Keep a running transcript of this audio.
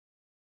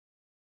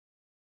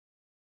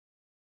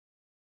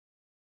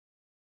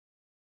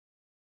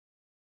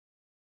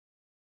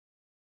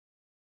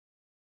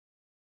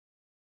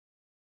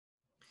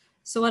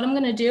So what I'm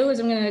going to do is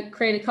I'm going to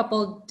create a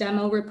couple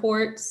demo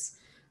reports,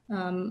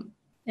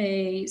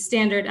 a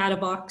standard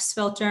out-of-box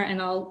filter,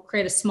 and I'll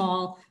create a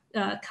small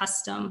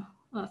custom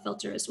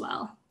filter as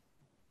well.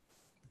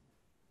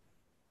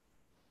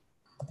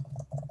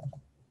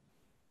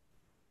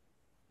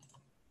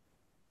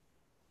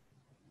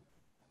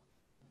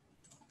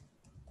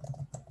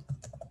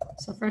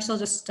 So first I'll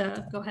just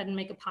go ahead and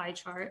make a pie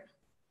chart.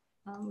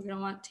 We're going to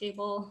want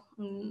table,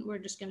 and we're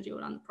just going to do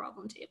it on the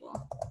problem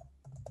table.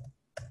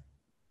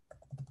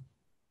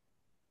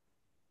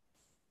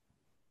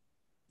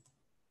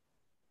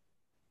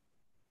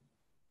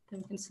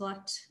 Then we can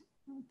select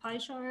pie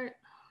chart.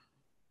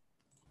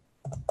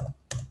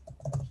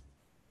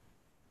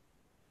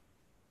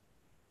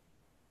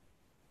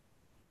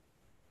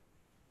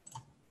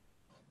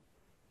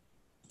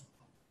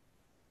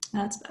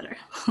 That's better.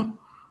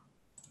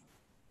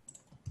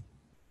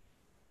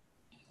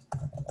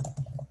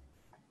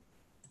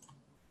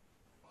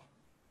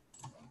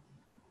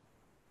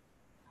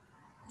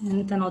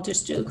 And then I'll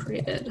just do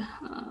created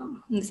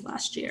this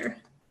last year.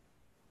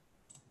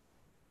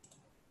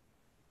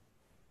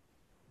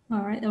 All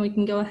right, then we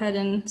can go ahead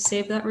and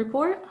save that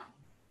report.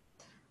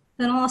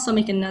 Then I'll also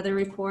make another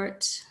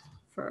report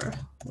for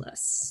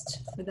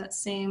list for that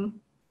same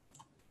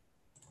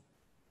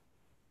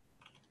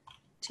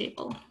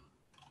table.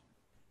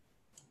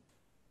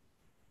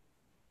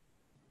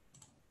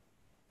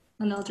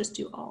 And I'll just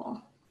do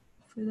all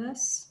for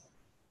this.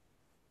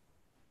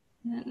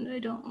 And I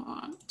don't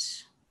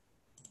want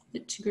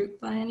it to group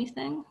by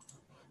anything.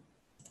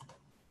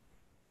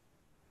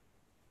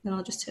 Then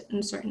I'll just hit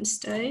insert and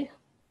stay.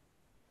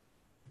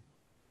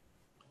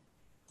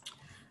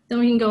 Then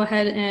we can go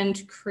ahead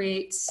and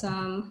create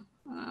some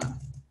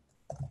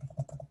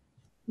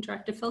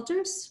interactive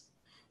filters.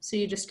 So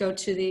you just go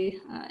to the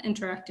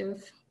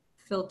interactive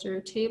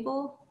filter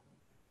table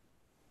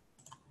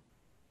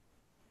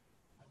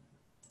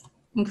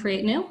and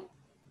create new.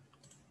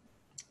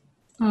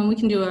 We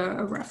can do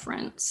a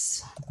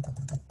reference.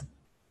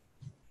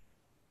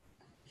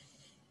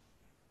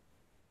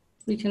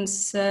 We can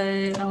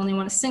say, I only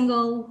want a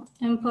single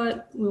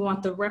input. We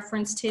want the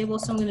reference table,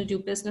 so I'm going to do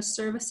business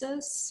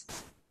services.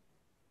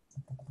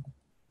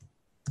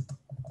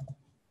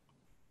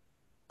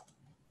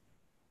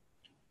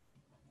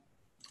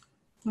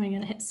 I'm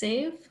going to hit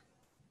save.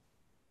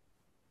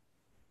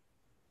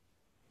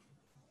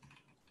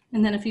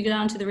 And then if you go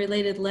down to the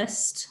related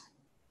list,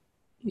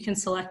 you can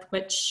select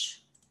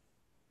which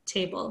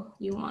table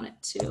you want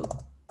it to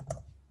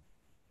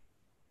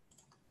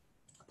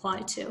apply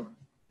to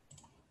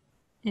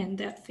in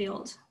that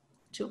field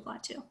to apply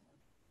to.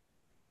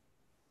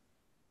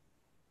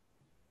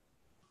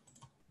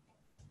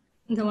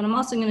 And then what I'm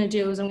also going to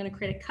do is I'm going to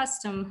create a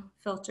custom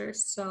filter.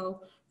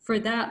 So for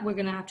that, we're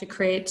going to have to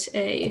create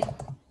a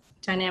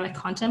dynamic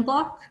content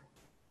block.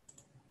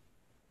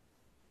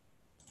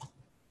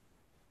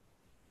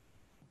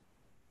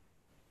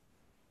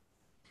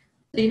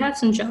 So you have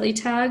some jelly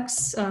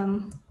tags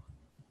in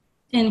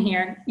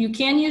here. You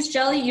can use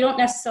jelly. You don't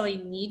necessarily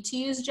need to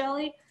use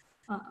jelly.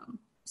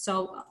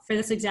 So for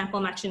this example,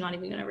 I'm actually not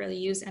even going to really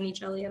use any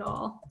jelly at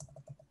all.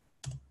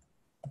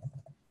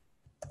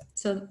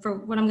 So for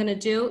what I'm going to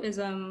do is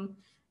I'm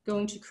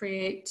going to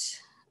create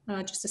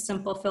just a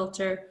simple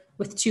filter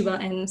with 2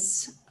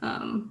 buttons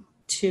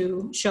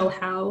to show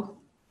how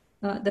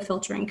the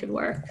filtering could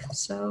work.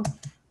 So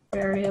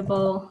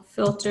variable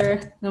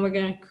filter, then we're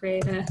going to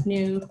create a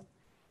new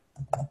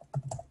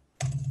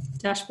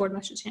dashboard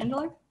message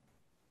handler.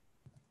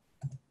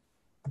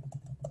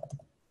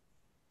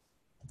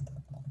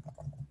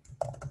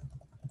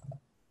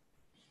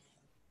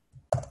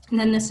 And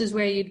then this is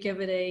where you'd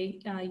give it a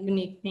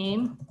unique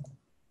name.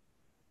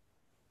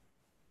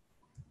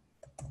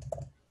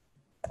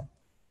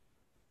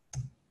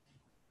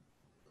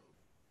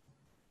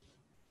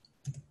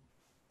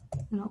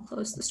 And I'll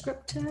close the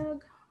script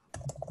tag.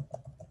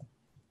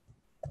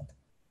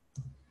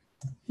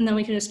 And then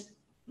we can just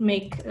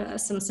make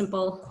some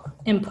simple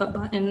input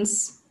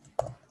buttons.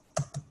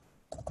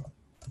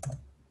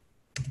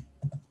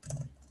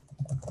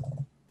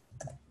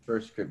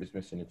 First script is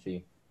missing a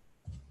T.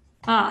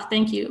 Ah,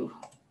 thank you.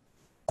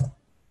 I'm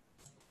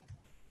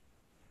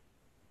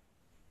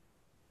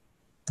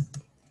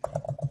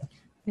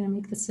gonna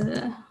make this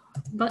a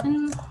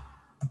button.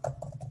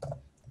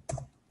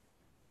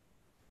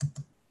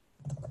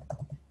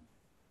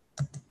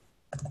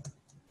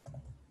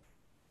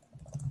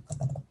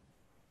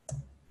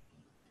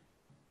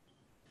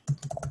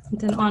 And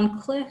then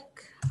on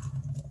click,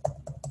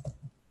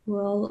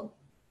 we'll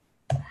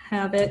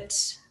have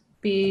it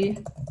be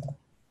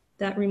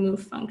that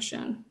remove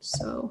function.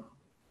 So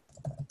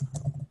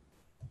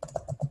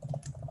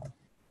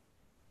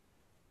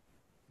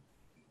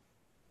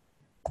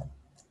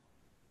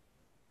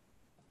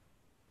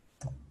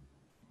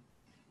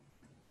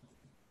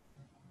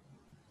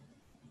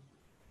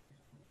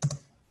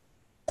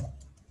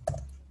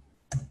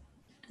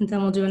and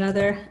then we'll do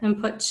another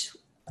input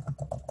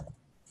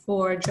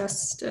for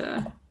just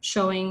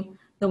showing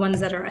the ones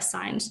that are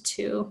assigned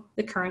to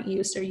the current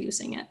user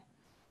using it.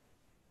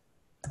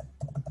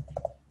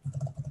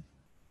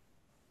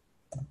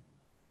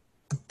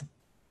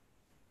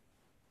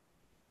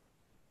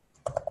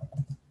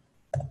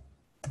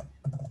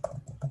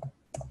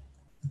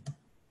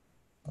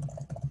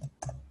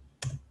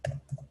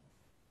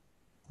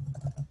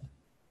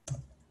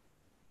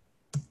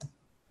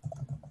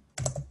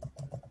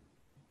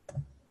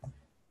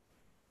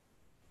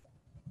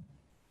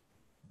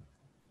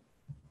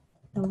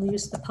 I'll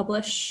use the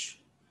publish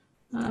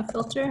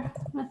filter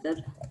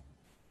method.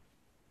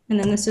 And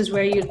then this is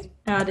where you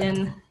add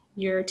in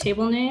your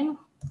table name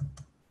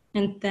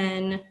and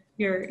then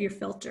your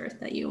filter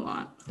that you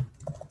want.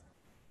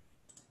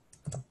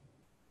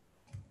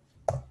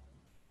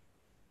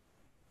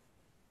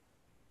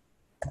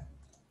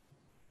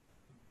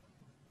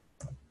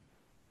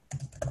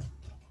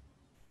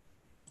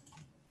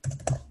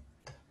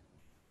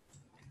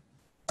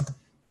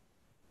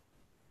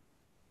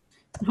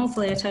 And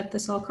hopefully I typed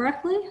this all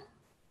correctly.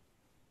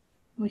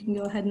 We can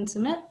go ahead and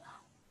submit.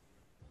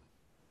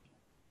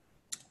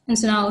 And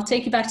so now I'll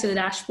take you back to the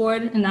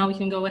dashboard, and now we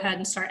can go ahead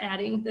and start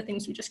adding the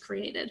things we just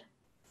created.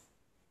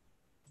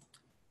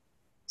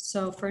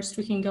 So first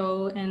we can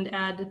go and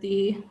add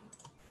the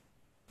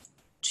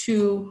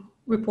 2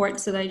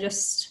 reports that I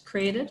just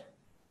created.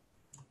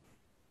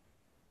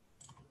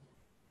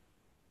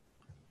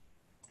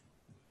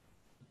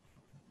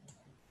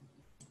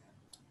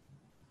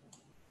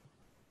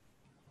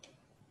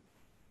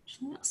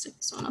 I'll stick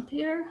this one up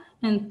here,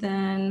 and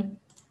then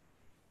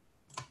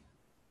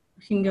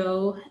we can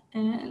go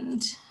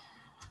and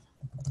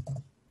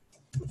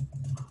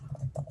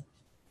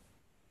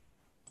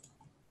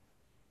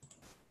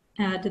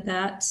add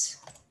that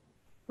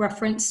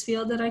reference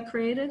field that I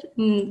created.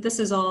 And this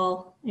is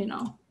all, you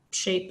know,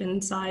 shape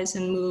and size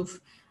and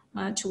move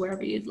to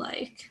wherever you'd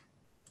like.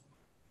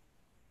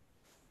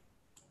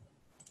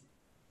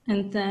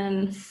 And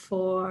then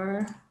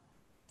for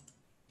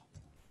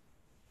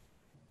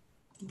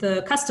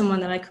the custom one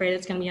that I created,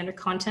 it's going to be under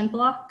content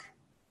block.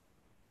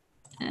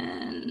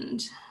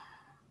 And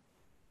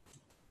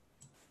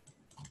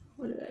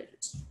what did I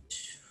just,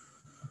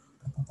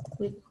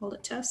 we called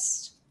it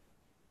test.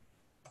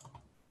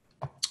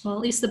 Well, at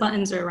least the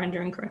buttons are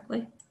rendering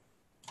correctly.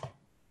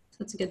 So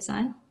that's a good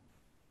sign.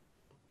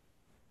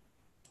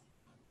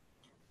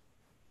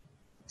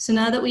 So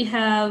now that we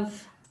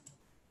have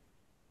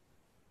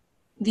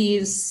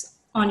these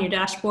on your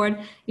dashboard,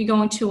 you're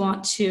going to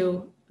want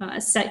to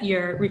set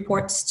your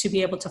reports to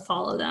be able to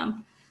follow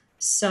them.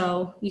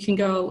 So you can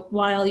go,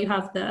 while you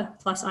have the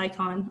plus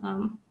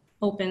icon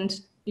opened,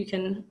 you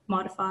can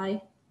modify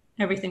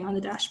everything on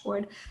the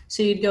dashboard.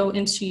 So you'd go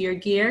into your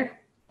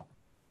gear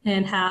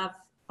and have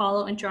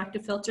follow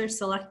interactive filter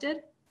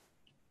selected.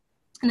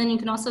 And then you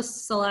can also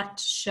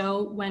select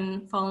show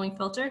when following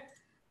filter.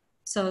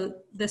 So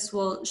this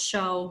will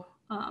show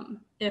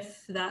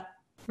if that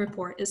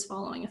report is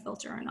following a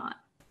filter or not.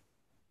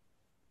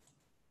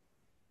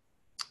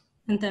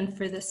 And then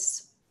for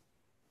this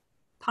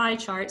pie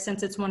chart,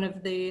 since it's one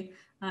of the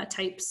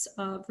types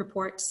of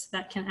reports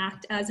that can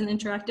act as an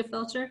interactive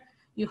filter,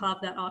 you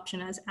have that option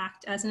as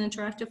act as an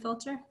interactive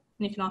filter. And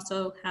you can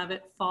also have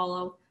it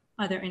follow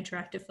other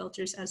interactive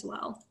filters as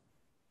well.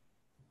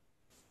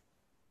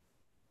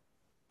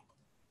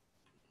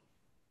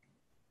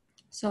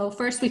 So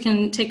first we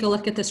can take a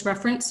look at this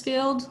reference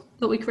field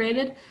that we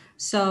created.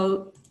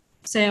 So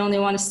say I only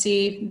want to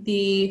see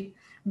the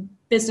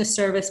business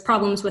service,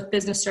 problems with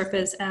business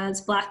service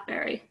as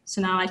BlackBerry. So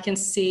now I can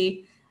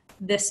see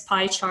this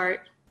pie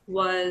chart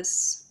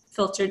was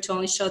filtered to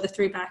only show the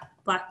 3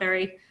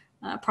 BlackBerry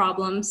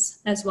problems,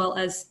 as well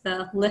as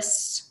the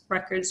list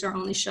records are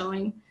only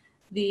showing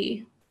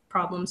the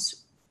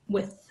problems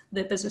with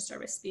the business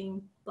service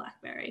being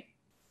BlackBerry.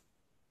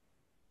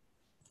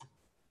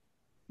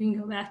 We can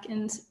go back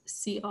and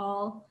see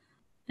all,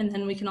 and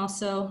then we can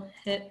also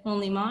hit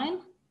only mine.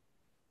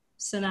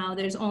 So now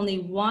there's only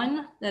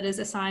one that is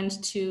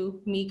assigned to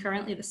me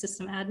currently, the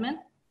system admin.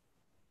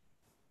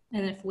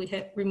 And if we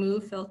hit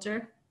remove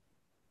filter,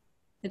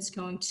 it's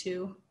going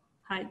to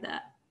hide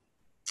that.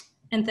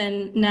 And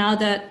then now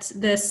that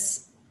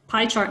this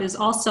pie chart is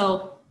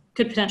also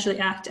could potentially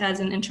act as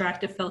an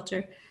interactive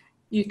filter,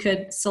 you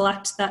could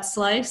select that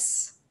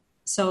slice.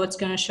 So it's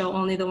going to show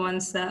only the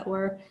ones that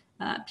were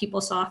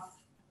PeopleSoft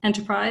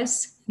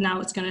Enterprise.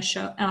 Now it's going to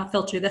show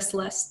filter this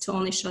list to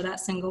only show that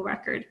single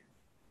record.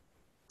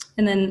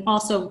 And then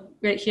also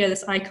right here,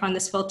 this icon,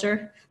 this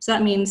filter. So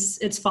that means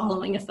it's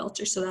following a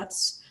filter. So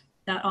that's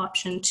that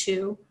option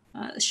to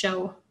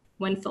show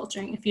when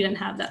filtering. If you didn't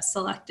have that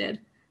selected,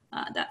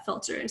 that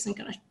filter isn't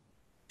going to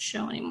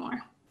show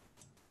anymore.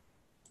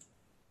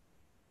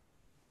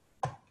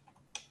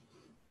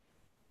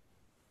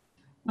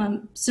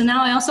 So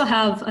now I also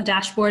have a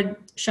dashboard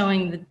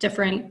showing the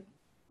different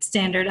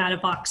standard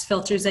out-of-box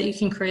filters that you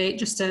can create,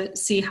 just to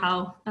see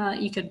how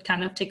you could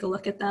kind of take a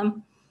look at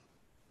them.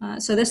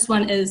 So this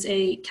one is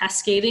a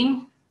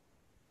cascading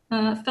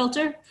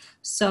filter.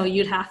 So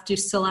you'd have to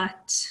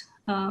select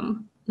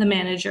the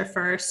manager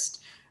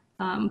first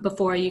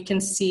before you can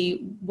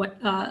see what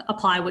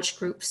apply which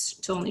groups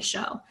to only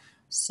show.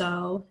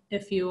 So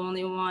if you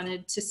only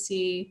wanted to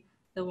see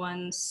the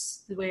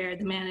ones where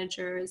the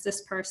manager is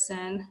this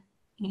person,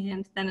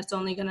 and then it's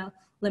only going to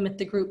limit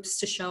the groups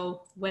to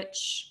show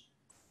which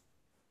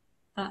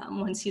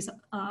ones he's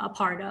a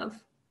part of.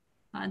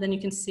 Then you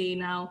can see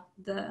now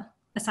the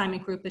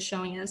assignment group is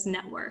showing as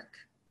network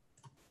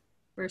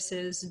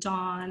versus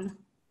Don.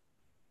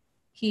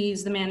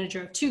 He's the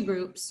manager of 2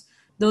 groups.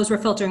 Those were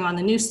filtering on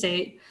the new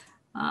state.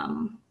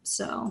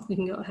 So we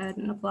can go ahead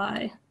and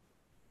apply.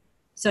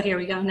 So here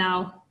we go.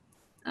 Now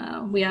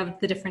we have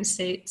the different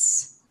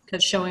states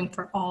because showing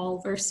for all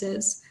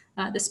versus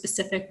the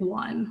specific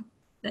one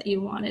that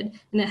you wanted,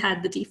 and it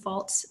had the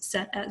defaults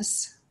set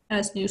as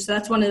new. So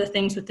that's one of the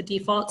things with the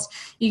defaults.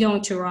 You're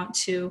going to want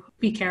to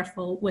be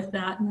careful with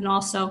that. And then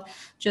also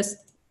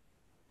just,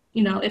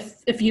 you know,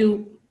 if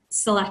you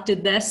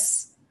selected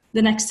this,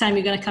 the next time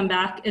you're going to come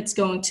back, it's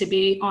going to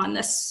be on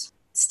this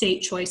state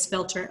choice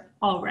filter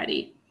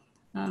already.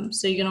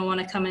 So you're going to want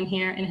to come in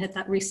here and hit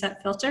that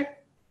reset filter.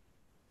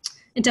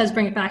 It does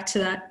bring it back to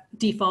that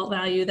default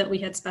value that we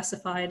had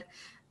specified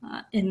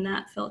in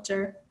that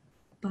filter.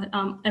 But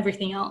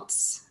everything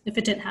else, if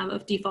it didn't have a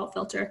default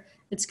filter,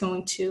 it's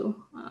going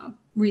to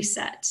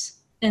reset.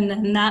 And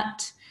then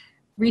that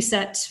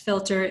reset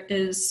filter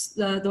is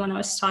the one I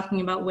was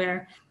talking about,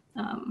 where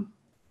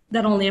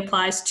that only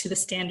applies to the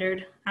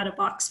standard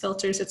out-of-box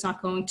filters. It's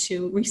not going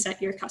to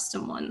reset your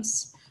custom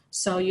ones.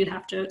 So you'd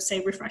have to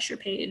say refresh your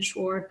page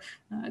or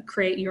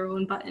create your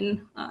own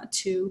button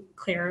to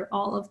clear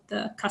all of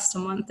the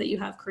custom ones that you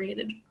have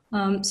created.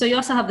 So you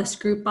also have this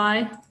group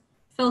by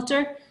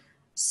filter.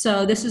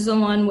 So this is the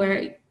one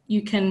where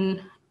you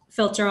can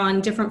filter on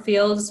different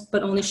fields,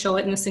 but only show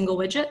it in a single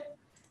widget.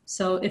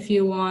 So if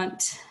you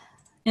want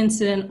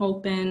incident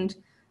opened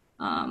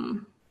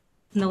in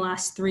the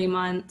last 3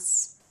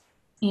 months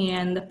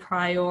and the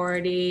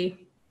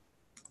priority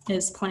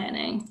is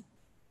planning,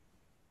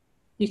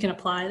 you can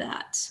apply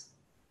that.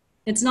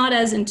 It's not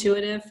as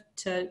intuitive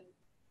to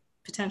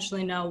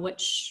potentially know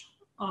which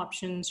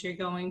options you're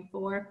going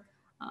for,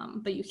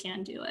 but you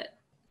can do it.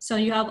 So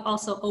you have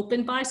also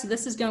open by. So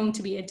this is going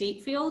to be a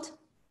date field.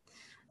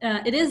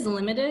 It is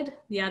limited,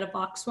 the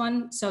out-of-box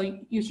one. So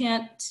you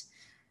can't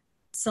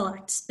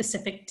select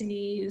specific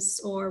days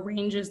or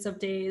ranges of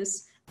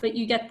days, but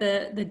you get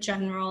the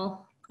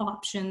general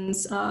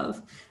options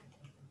of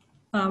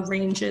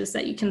ranges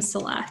that you can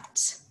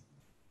select.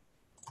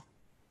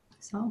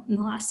 So in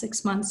the last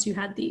 6 months, you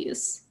had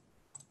these.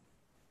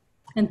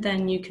 And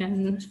then you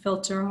can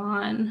filter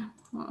on,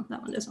 well,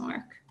 that one doesn't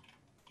work.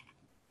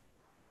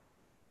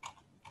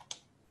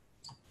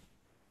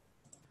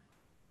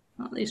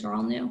 Well, these are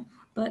all new,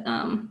 but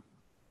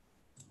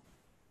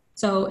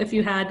so if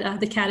you had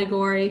the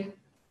category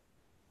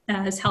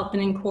as help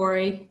and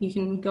inquiry, you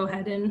can go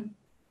ahead and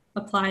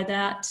apply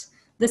that.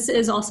 This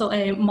is also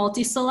a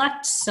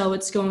multi-select, so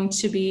it's going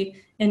to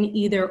be an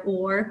either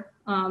or.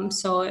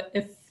 So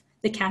if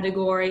the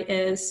category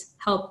is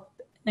help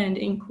and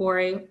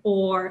inquiry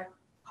or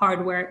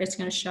hardware, it's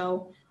going to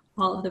show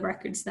all of the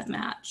records that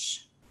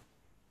match.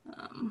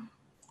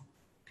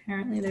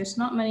 Apparently there's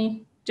not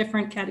many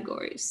different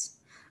categories.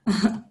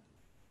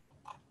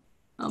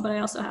 Oh, but I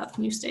also have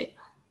new state.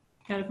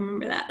 Gotta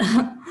remember that.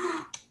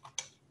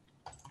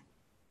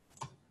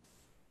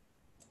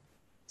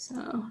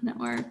 So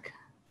network,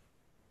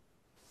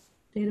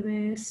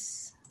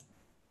 database,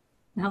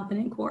 help and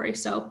inquiry.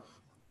 So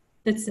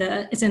it's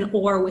an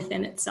or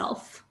within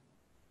itself.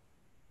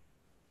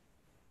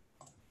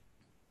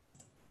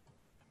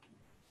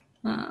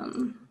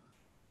 And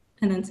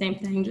then same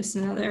thing, just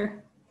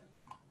another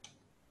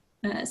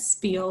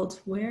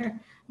field where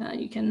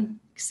you can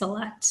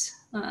select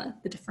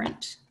the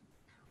different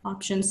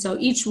options. So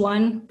each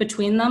one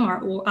between them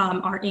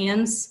are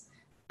ands,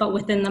 but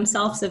within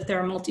themselves, if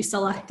they're a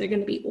multi-select, they're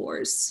going to be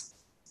ors.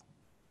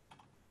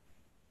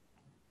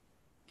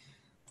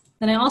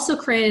 Then I also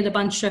created a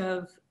bunch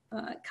of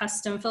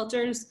custom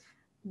filters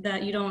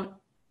that you don't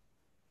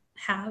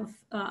have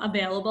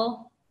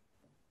available.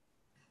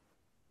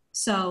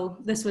 So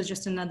this was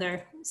just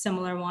another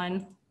similar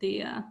one,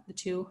 the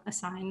two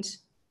assigned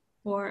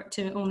or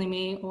to only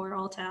me or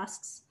all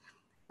tasks.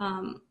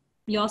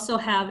 You also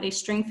have a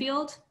string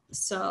field.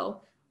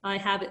 So I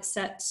have it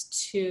set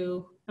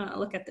to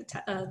look at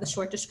the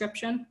short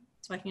description.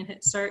 So I can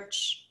hit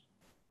search.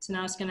 So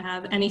now it's going to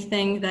have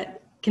anything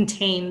that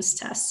contains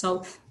tests.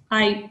 So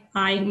I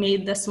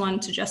made this one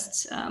to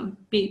just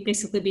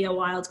basically be a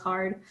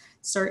wildcard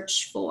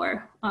search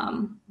for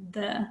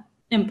the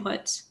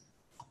input.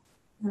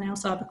 And I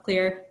also have a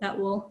clear that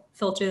will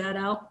filter that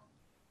out.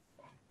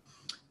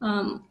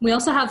 We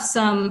also have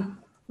some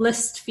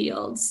list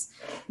fields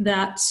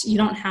that you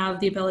don't have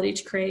the ability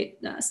to create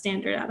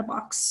standard out of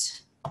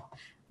box.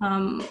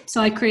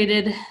 So I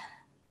created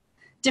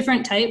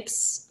different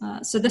types.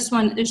 So this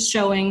one is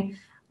showing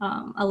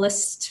a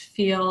list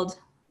field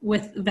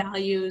with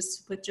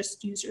values with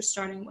just users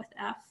starting with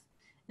F.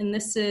 And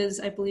this is,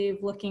 I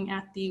believe, looking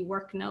at the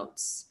work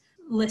notes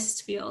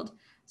list field.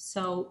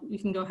 So you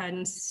can go ahead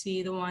and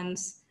see the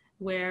ones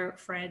where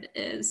Fred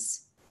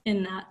is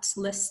in that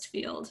list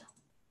field.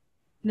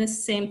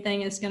 This same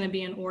thing is going to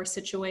be an or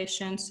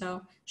situation.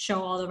 So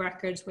show all the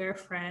records where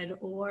Fred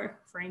or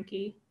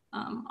Frankie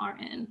are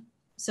in.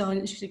 So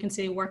as you can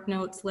see, work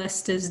notes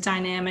list is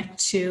dynamic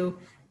to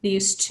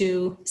these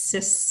two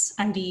sys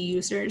ID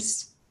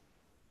users.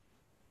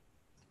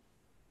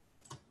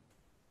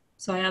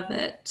 So I have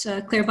it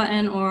clear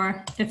button,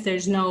 or if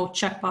there's no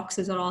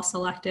checkboxes at all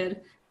selected,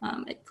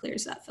 it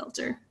clears that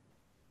filter.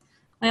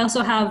 I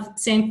also have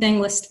same thing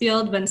list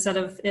field, but instead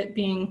of it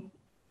being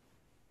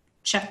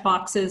check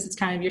boxes, it's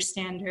kind of your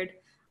standard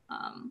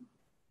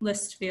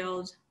list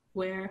field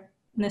where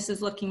this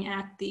is looking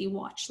at the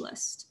watch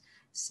list.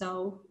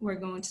 So we're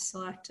going to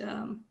select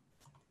a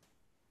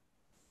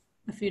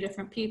few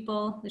different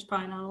people. There's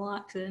probably not a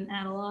lot because I didn't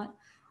add a lot.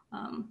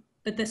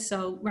 But this,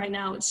 so right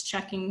now it's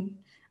checking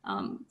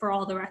for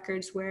all the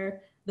records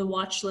where the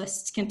watch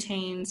list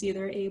contains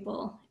either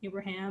Abel,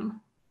 Abraham,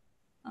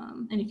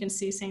 and you can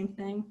see same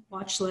thing,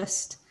 watch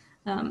list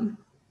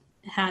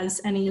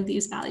has any of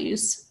these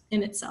values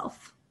in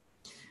itself.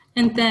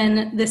 And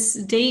then this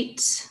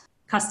date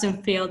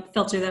custom field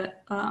filter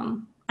that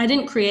I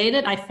didn't create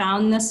it. I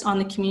found this on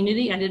the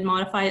community. I did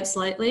modify it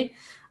slightly,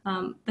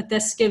 but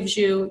this gives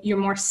you your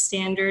more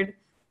standard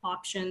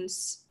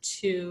options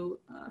to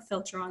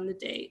filter on the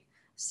date.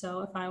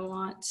 So if I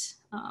want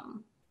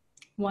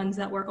ones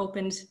that were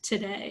opened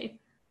today,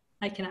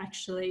 I can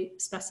actually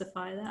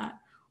specify that.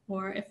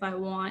 Or if I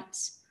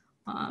want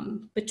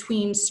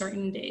between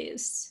certain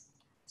days.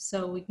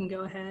 So we can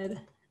go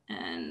ahead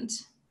and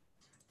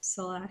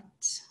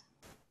select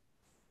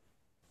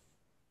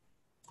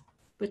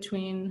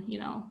between, you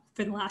know,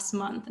 for the last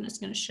month, and it's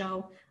going to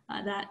show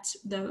that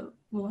the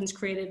ones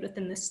created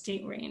within this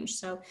date range.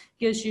 So it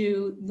gives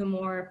you the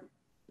more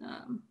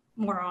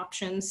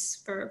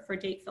options for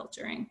date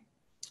filtering.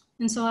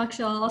 And so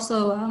actually I'll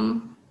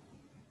also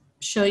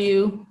show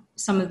you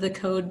some of the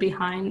code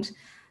behind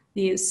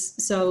these.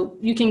 So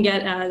you can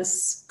get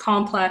as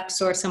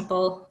complex or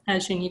simple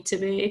as you need to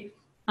be.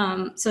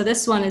 So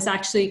this one is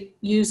actually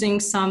using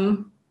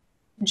some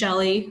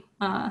jelly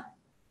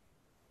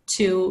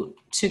to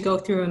go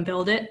through and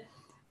build it.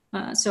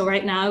 So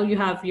right now you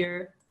have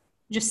your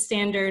just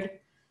standard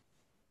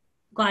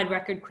glide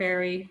record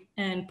query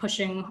and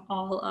pushing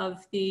all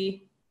of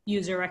the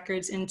user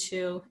records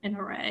into an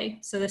array.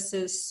 So this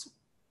is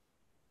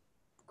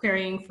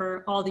querying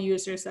for all the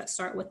users that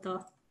start with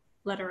the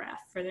letter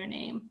F for their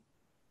name.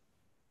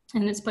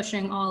 And it's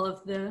pushing all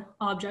of the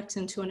objects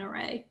into an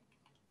array.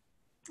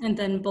 And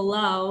then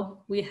below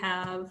we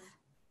have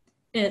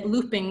it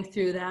looping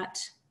through that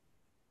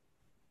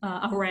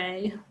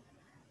array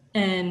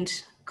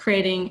and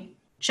creating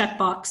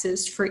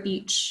checkboxes for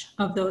each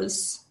of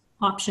those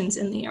options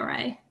in the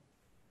array.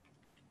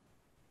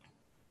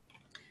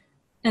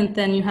 And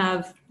then you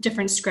have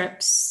different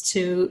scripts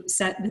to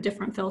set the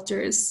different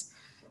filters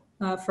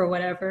for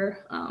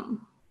whatever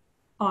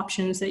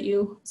options that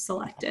you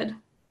selected.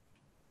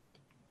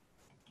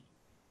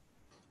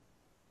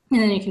 And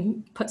then you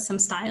can put some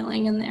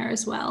styling in there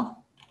as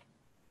well.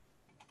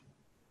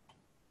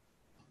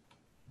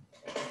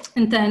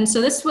 And then,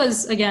 so this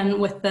was, again,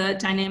 with the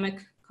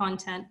dynamic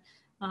content,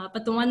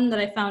 but the one that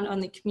I found on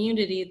the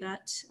community,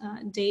 that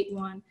date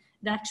one,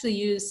 it actually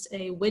used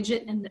a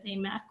widget and a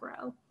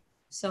macro.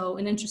 So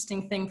an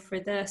interesting thing for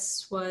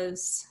this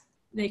was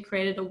they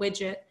created a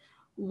widget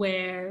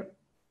where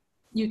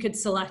you could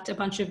select a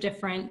bunch of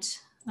different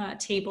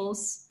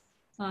tables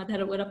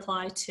that it would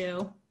apply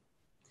to.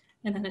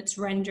 And then it's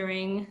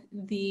rendering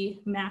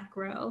the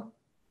macro.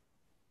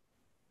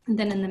 And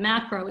then in the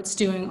macro, it's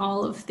doing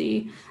all of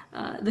the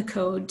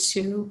code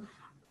to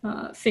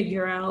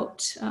figure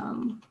out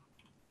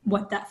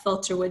what that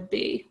filter would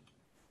be.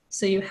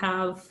 So you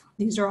have,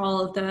 these are all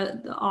of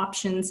the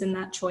options in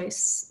that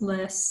choice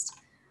list.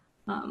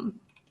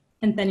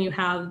 And then you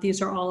have,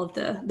 these are all of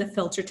the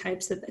filter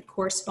types that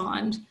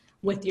correspond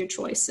with your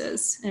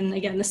choices. And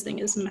again, this thing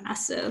is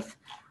massive.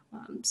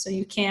 So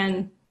you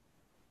can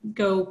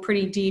go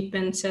pretty deep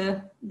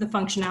into the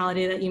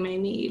functionality that you may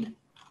need.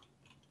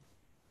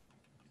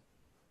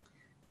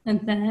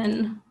 And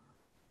then,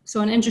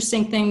 so an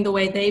interesting thing, the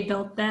way they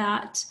built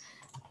that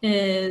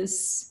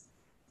is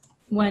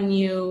when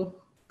you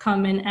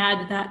come and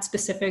add that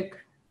specific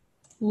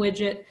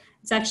widget,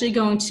 it's actually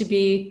going to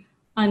be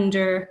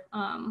under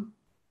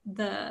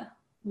the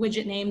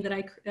widget name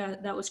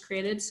that that was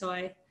created. So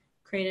I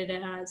created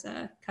it as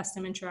a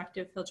custom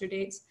interactive filter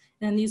dates.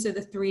 And these are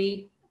the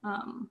three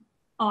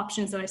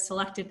options that I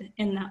selected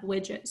in that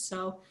widget.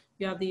 So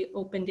you have the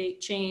open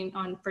date chain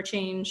for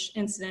change,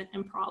 incident,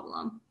 and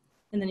problem.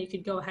 And then you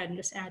could go ahead and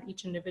just add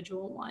each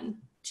individual one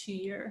to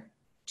your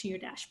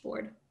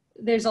dashboard.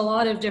 There's a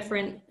lot of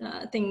different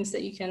things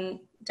that you can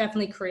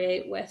definitely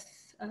create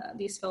with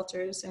these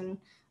filters, and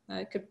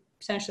could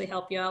potentially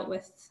help you out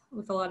with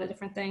a lot of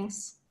different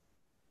things.